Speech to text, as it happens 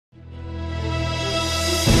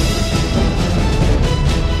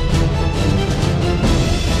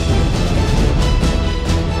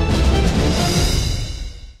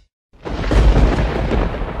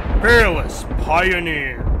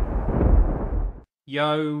Pioneer.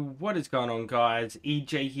 Yo, what is going on, guys?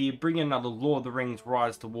 EJ here, bringing another Lord of the Rings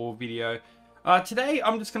Rise to War video. Today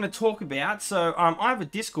I'm just going to talk about, I have a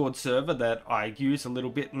Discord server that I use a little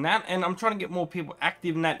bit in that, and I'm trying to get more people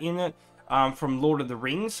active in it, from Lord of the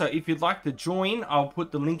Rings. So if you'd like to join, I'll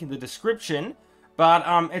put the link in the description. But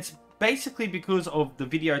it's basically because of the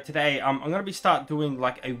video today. I'm going to start doing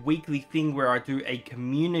like a weekly thing where I do a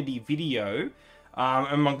community video.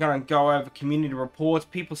 And I'm going to go over community reports.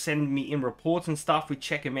 People send me in reports and stuff. We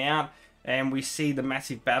check them out and we see the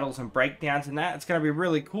massive battles and breakdowns and that. It's going to be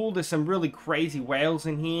really cool. There's some really crazy whales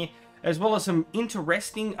in here, as well as some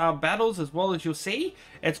interesting battles as well, as you'll see.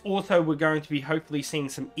 It's also, we're going to be hopefully seeing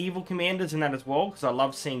some evil commanders in that as well, because I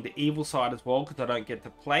love seeing the evil side as well, because I don't get to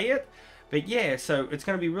play it. But yeah, so it's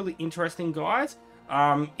going to be really interesting, guys.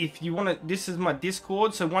 If you want to, this is my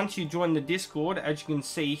Discord. So once you join the Discord, as you can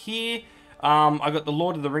see here, I got the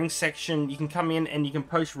Lord of the Rings section. You can come in and you can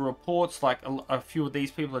post reports, like a few of these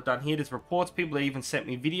people have done here. There's reports, people that even sent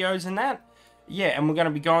me videos and that. Yeah, and we're going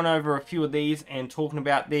to be going over a few of these and talking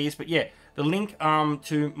about these. But yeah, the link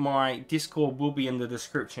to my Discord will be in the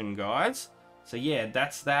description, guys. So yeah,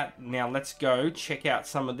 that's that. Now let's go check out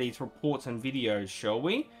some of these reports and videos, shall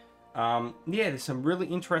we? Yeah, there's some really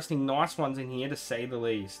interesting, nice ones in here, to say the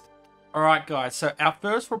least. Alright, guys, so our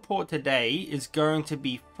first report today is going to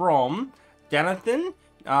be from Danothin.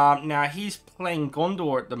 Now he's playing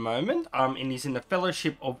Gondor at the moment, and he's in the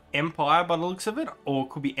Fellowship of Empire by the looks of it, or it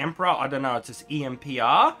could be Emperor, I don't know, it's just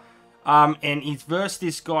EMPR. And he's versed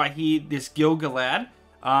this guy here, this Gil-Galad.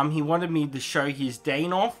 He wanted me to show his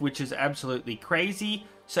Dain off, which is absolutely crazy.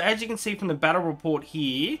 So as you can see from the battle report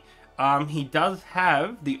here, he does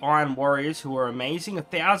have the Iron Warriors, who are amazing,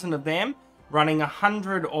 1,000 of them, running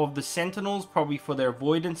 100 of the Sentinels, probably for their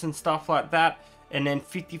avoidance and stuff like that, and then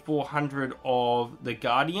 5,400 of the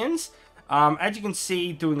Guardians. As you can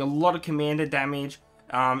see, doing a lot of commander damage,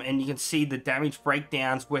 and you can see the damage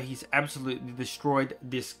breakdowns where he's absolutely destroyed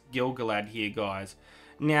this Gil-Galad here, guys.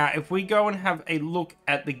 Now, if we go and have a look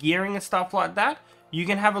at the gearing and stuff like that, you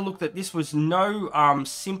can have a look that this was no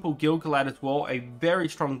simple Gil-Galad as well, a very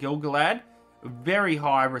strong Gil-Galad, very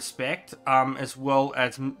high respect, as well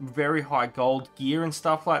as very high gold gear and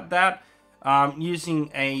stuff like that.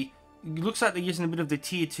 Looks like they're using a bit of the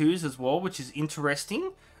tier 2s as well, which is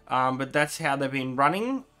interesting. But that's how they've been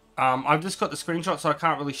running. I've just got the screenshot, so I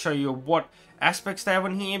can't really show you what aspects they have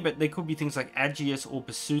on here, but there could be things like Agius or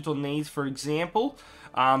Pursuit on these, for example.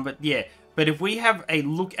 But yeah, but if we have a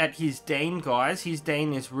look at his Dain, guys, his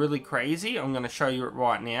Dain is really crazy. I'm going to show you it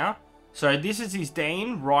right now. So this is his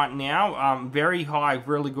Dain right now. Very high,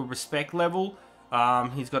 really good respect level.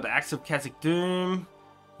 He's got the Axe of Khazad-dûm.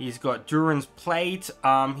 He's got Durin's Plate.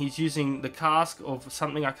 He's using the cask of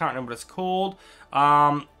something, I can't remember what it's called.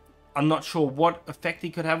 I'm not sure what effect he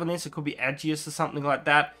could have on this. It could be Agius or something like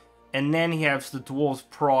that. And then he has the Dwarves'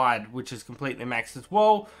 Pride, which is completely maxed as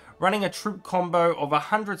well. Running a troop combo of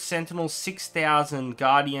 100 Sentinels, 6,000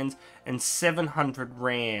 Guardians, and 700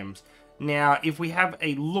 Rams. Now, if we have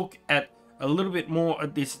a look at a little bit more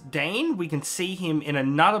at this Dain, we can see him in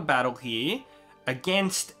another battle here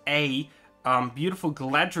against a beautiful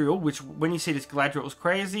Galadriel, which when you see this Galadriel was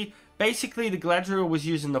crazy. Basically, the Galadriel was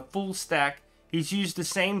using the full stack. He's used the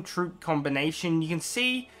same troop combination. You can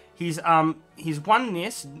see he's won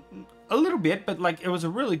this a little bit, but like it was a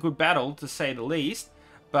really good battle, to say the least.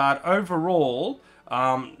 But overall,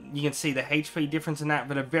 you can see the HP difference in that,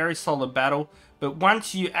 but a very solid battle. But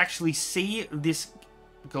once you actually see this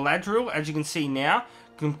Galadriel, as you can see now,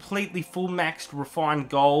 completely full maxed refined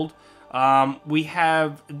gold. We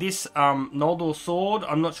have this Noldor sword.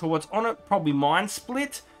 I'm not sure what's on it. Probably Mind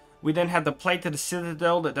Split. We then have the Plate to the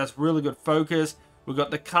Citadel that does really good focus. We've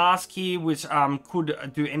got the cask here, which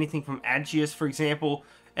could do anything from Agius, for example.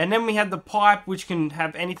 And then we have the pipe, which can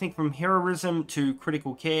have anything from heroism to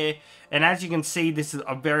critical care. And as you can see, this is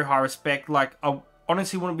a very high respect. Like, I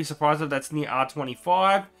honestly wouldn't be surprised if that's near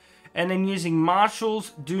R25. And then using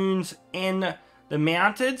marshals, dunes, and the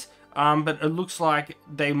mounted. But it looks like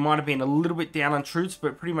they might have been a little bit down on troops,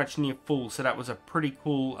 but pretty much near full. So that was a pretty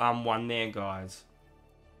cool one there, guys.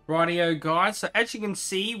 Rightio, guys. So as you can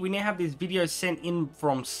see, we now have this video sent in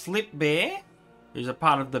from SlipBear, who's a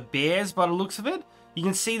part of the Bears by the looks of it. You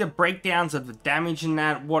can see the breakdowns of the damage in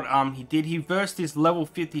that, what he did. He versed this level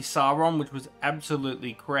 50 Sauron, which was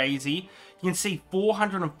absolutely crazy. You can see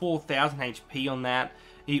 404,000 HP on that.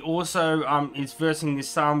 He also is versing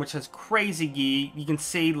this Sauron, which has crazy gear. You can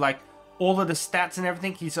see like all of the stats and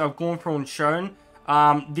everything I've gone through and shown.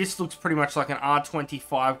 This looks pretty much like an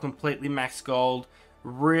R25, completely max gold.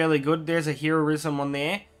 Really good. There's a heroism on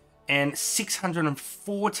there. and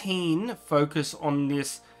 614 focus on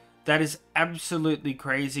this. That is absolutely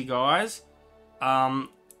crazy, guys. I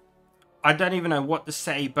don't even know what to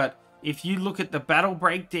say, but if you look at the battle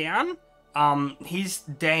breakdown, his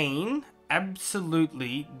Dain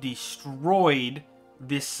absolutely destroyed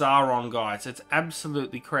this Sauron, guys. It's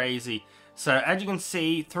absolutely crazy. So as you can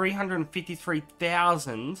see,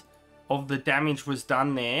 353,000 of the damage was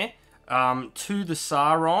done there to the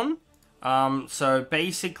Sauron. So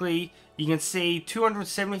basically, you can see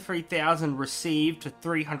 273,000 received to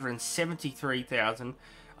 373,000.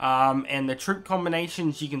 And the troop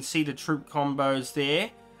combinations, you can see the troop combos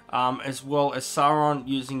there, as well as Sauron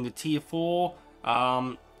using the tier 4.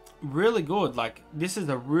 Really good. Like, this is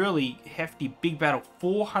a really hefty big battle.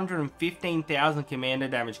 415,000 commander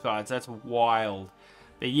damage, guys. That's wild.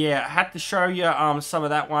 But yeah, I had to show you some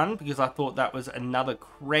of that one because I thought that was another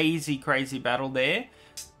crazy battle there.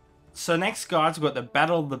 So next, guys, we've got the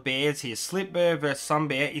Battle of the Bears here. SlipBear versus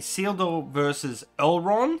Sunbear. Isildur versus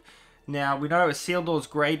Elrond. Now, we know Isildur's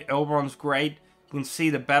great, Elrond's great. You can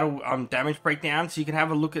see the battle damage breakdown. So you can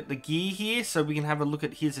have a look at the gear here. So we can have a look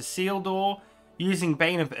at his Isildur. Using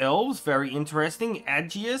Bane of Elves, very interesting.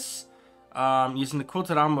 Agius, using the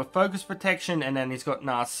Quilted Armor with Focus Protection. And then he's got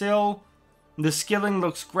Narsil. The skilling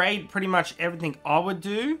looks great. Pretty much everything I would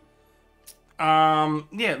do. Yeah,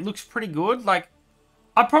 it looks pretty good. Like,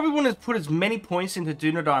 I probably wouldn't have put as many points into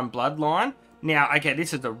Dunedain Bloodline. Now, okay,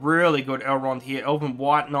 this is a really good Elrond here. Elven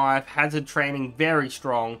White Knife, Hazard Training, very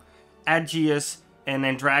strong. Agius, and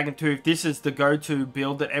then Dragontooth. This is the go-to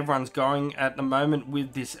build that everyone's going at the moment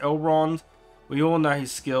with this Elrond. We all know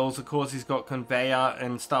his skills. Of course, he's got Conveyor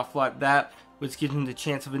and stuff like that, which gives him the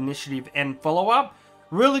chance of initiative and follow-up.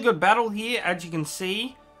 Really good battle here, as you can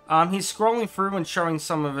see. He's scrolling through and showing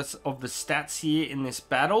some of the stats here in this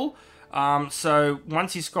battle. So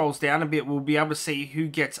once he scrolls down a bit, we'll be able to see who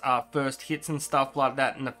gets first hits and stuff like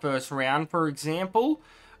that in the first round, for example.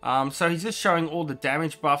 So he's just showing all the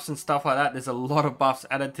damage buffs and stuff like that. There's a lot of buffs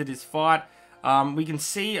added to this fight. We can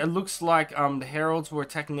see it looks like the Heralds were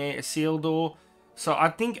attacking there, Isildur. So I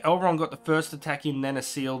think Elrond got the first attack in, then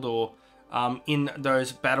Isildur in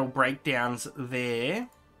those battle breakdowns there.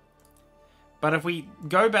 But if we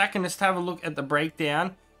go back and just have a look at the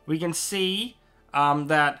breakdown, we can see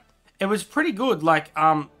that it was pretty good. Like,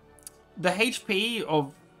 the HP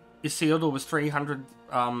of Isildur was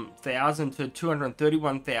 300,000 to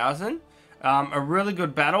 231,000. A really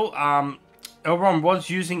good battle. Elrond was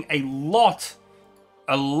using a lot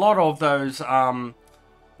of those,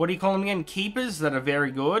 what do you call them again? Keepers that are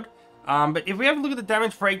very good. But if we have a look at the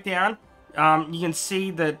damage breakdown, you can see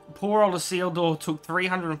that poor old Isildur took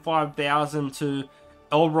 305,000 to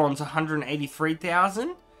Elrond's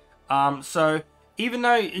 183,000. So even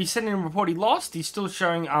though he said in the report he lost, he's still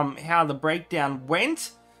showing how the breakdown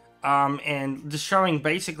went. And just showing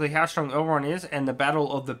basically how strong Elrond is and the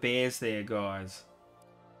Battle of the Bears there, guys.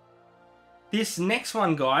 This next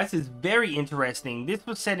one, guys, is very interesting. This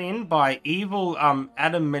was set in by Evil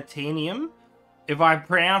Adamantium. If I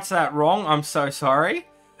pronounce that wrong, I'm so sorry.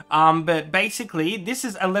 But basically, this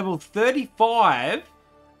is a level 35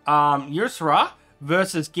 Yusraa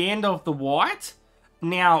versus Gandalf the White.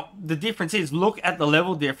 Now, the difference is, look at the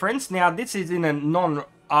level difference. Now, this is in a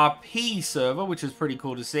non-RP server, which is pretty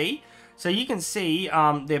cool to see. So you can see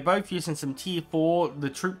they're both using some tier 4. The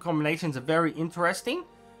troop combinations are very interesting.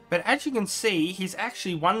 But as you can see, he's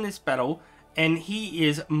actually won this battle, and he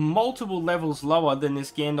is multiple levels lower than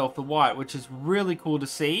this Gandalf the White, which is really cool to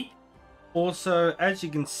see. Also, as you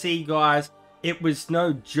can see, guys, it was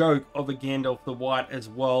no joke of a Gandalf the White as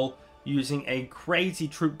well, using a crazy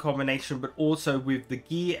troop combination, but also with the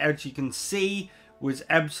gear, as you can see, was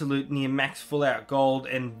absolute near max full out gold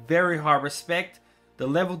and very high respect. The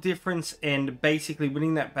level difference and basically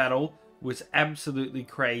winning that battle was absolutely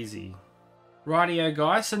crazy. Rightio,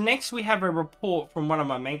 guys, so next we have a report from one of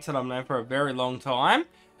my mates that I've known for a very long time.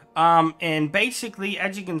 And basically,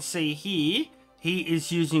 as you can see here, he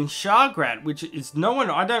is using Shagrat, which is no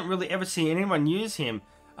one, I don't really ever see anyone use him.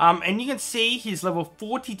 And you can see he's level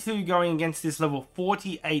 42 going against this level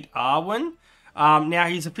 48 Arwen. Now,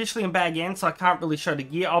 he's officially in bag end, so I can't really show the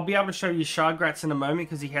gear. I'll be able to show you Shagrats in a moment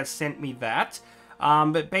because he has sent me that.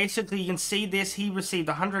 But basically, you can see this. He received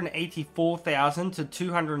 184,000 to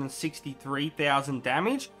 263,000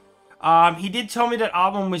 damage. He did tell me that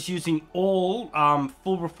Arwen was using all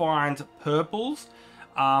full refined purples.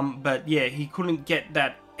 But yeah, he couldn't get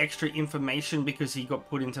that extra information because he got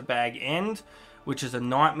put into bag end. which is a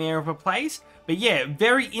nightmare of a place. But yeah,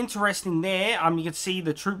 very interesting there. You can see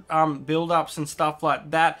the troop build-ups and stuff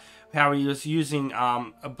like that, how he was using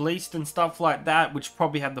a Bleast and stuff like that, which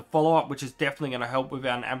probably had the follow-up, which is definitely going to help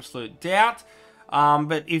without an absolute doubt.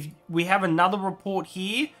 But if we have another report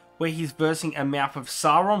here, where he's versing a Mouth of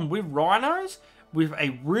Sauron with Rhinos, with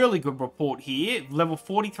a really good report here, level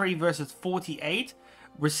 43 versus 48,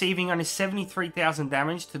 receiving only 73,000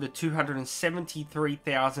 damage to the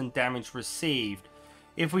 273,000 damage received.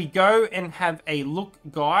 If we go and have a look,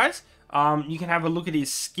 guys, you can have a look at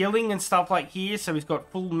his skilling and stuff like here. So he's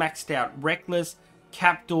got full maxed out Reckless,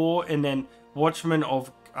 Captor, and then Watchman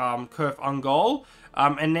of Curth Ungol.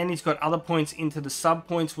 And then he's got other points into the sub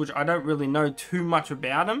points, which I don't really know too much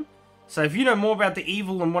about him. So if you know more about the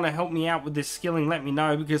evil and want to help me out with this skilling, let me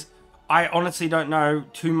know, because I honestly don't know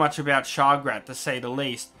too much about Shagrat, to say the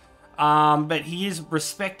least. But he is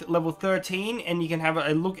Respect level 13, and you can have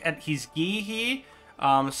a look at his gear here.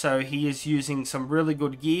 So he is using some really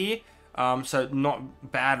good gear. So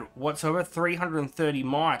not bad whatsoever. 330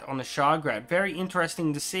 might on the Shagrat. Very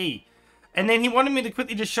interesting to see. And then he wanted me to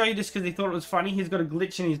quickly just show you this because he thought it was funny. He's got a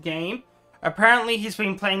glitch in his game. Apparently he's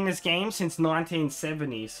been playing this game since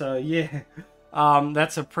 1970. So yeah,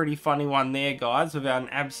 that's a pretty funny one there, guys, without an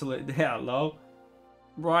absolute doubt, lol.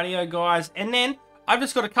 Rightio, guys. And then I've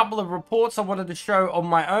just got a couple of reports I wanted to show on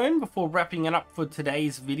my own before wrapping it up for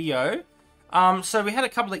today's video. So we had a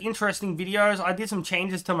couple of interesting videos. I did some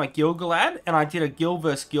changes to my Gil-Galad, and I did a Gil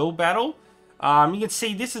versus Gil battle. You can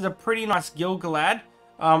see this is a pretty nice Gil-Galad.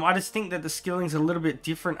 I just think that the skilling's a little bit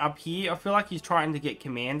different up here. I feel like he's trying to get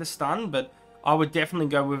Commander stun, but I would definitely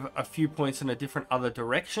go with a few points in a different other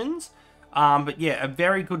directions. But yeah, a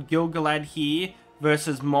very good Gil-Galad here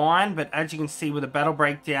versus mine. But as you can see with the battle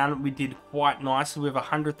breakdown, we did quite nicely with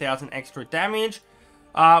 100,000 extra damage.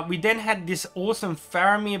 We then had this awesome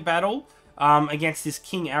Faramir battle against this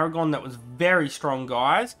King Aragorn that was very strong,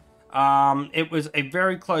 guys. It was a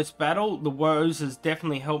very close battle. The woes has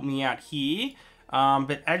definitely helped me out here.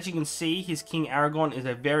 But as you can see, his King Aragorn is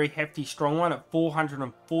a very hefty, strong one at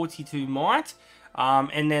 442 might.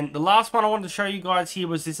 And then the last one I wanted to show you guys here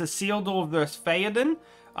was this Isildur versus Theoden.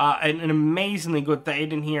 An amazingly good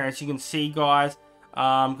Theoden here, as you can see, guys.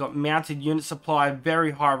 Got mounted unit supply,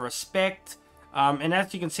 very high respect. And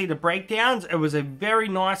as you can see, the breakdowns, it was a very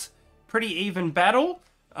nice, pretty even battle.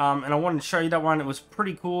 And I wanted to show you that one. It was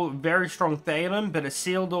pretty cool, very strong Theoden, but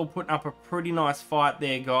Isildur putting up a pretty nice fight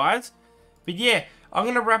there, guys. But yeah, I'm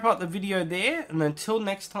going to wrap up the video there, and until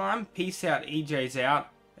next time, peace out, EJ's out,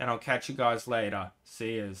 and I'll catch you guys later.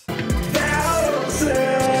 See yous.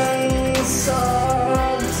 Thousands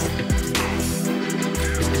songs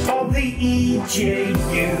of the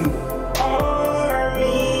EJU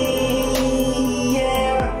army,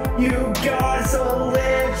 yeah, you guys are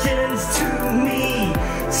legends to me,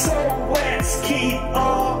 so let's keep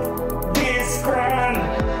up this grind.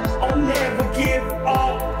 I'll never give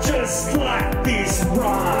up, just like this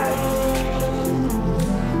rhyme.